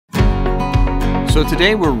So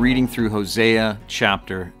today we're reading through Hosea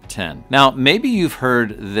chapter 10. Now, maybe you've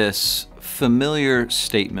heard this familiar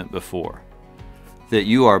statement before, that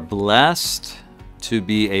you are blessed to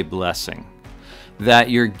be a blessing, that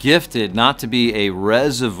you're gifted not to be a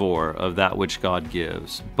reservoir of that which God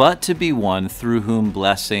gives, but to be one through whom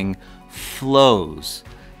blessing flows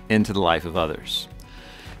into the life of others.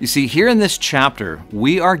 You see, here in this chapter,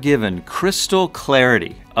 we are given crystal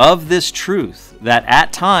clarity of this truth that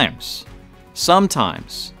at times,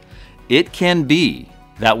 sometimes, it can be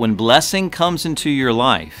that when blessing comes into your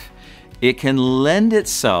life, it can lend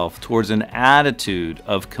itself towards an attitude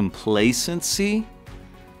of complacency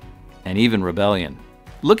and even rebellion.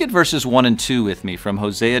 Look at verses 1 and 2 with me from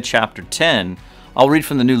Hosea chapter 10. I'll read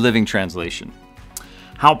from the New Living Translation.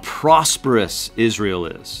 How prosperous Israel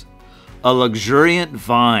is, a luxuriant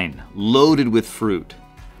vine loaded with fruit.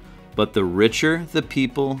 But the richer the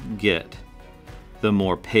people get, the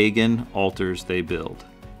more pagan altars they build.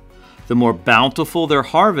 The more bountiful their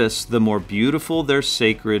harvest, the more beautiful their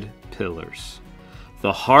sacred pillars.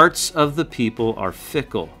 The hearts of the people are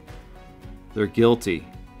fickle. They're guilty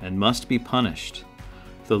and must be punished.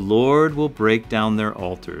 The Lord will break down their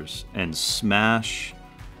altars and smash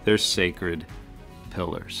their sacred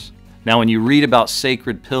pillars. Now, when you read about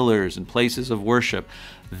sacred pillars and places of worship,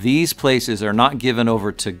 these places are not given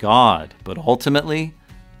over to God, but ultimately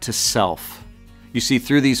to self. You see,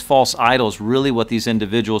 through these false idols, really what these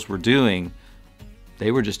individuals were doing,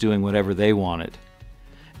 they were just doing whatever they wanted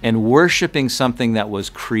and worshiping something that was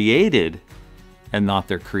created and not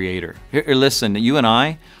their creator. Here, listen, you and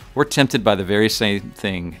I, we're tempted by the very same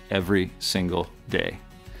thing every single day.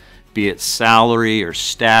 Be it salary or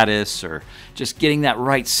status or just getting that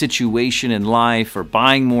right situation in life or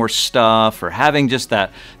buying more stuff or having just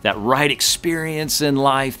that right experience in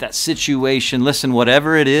life, that situation. Listen,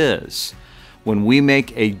 whatever it is, when we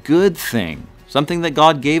make a good thing, something that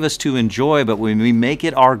God gave us to enjoy, but when we make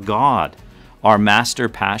it our God, our master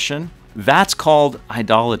passion, that's called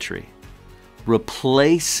idolatry.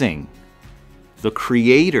 Replacing the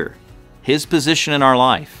Creator, His position in our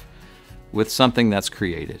life, with something that's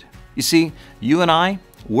created. You see, you and I,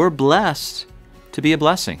 we're blessed to be a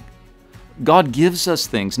blessing. God gives us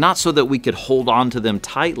things, not so that we could hold on to them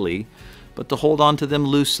tightly, but to hold on to them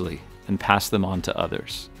loosely and pass them on to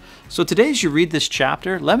others. So today, as you read this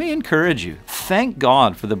chapter, let me encourage you. Thank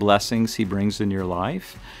God for the blessings He brings in your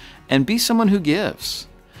life, and be someone who gives.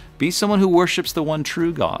 Be someone who worships the one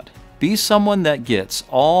true God. Be someone that gets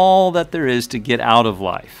all that there is to get out of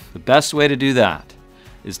life. The best way to do that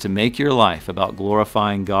is to make your life about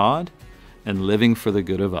glorifying God and living for the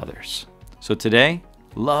good of others. So today,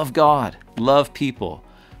 love God, love people.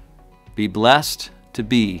 Be blessed to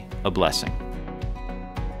be a blessing.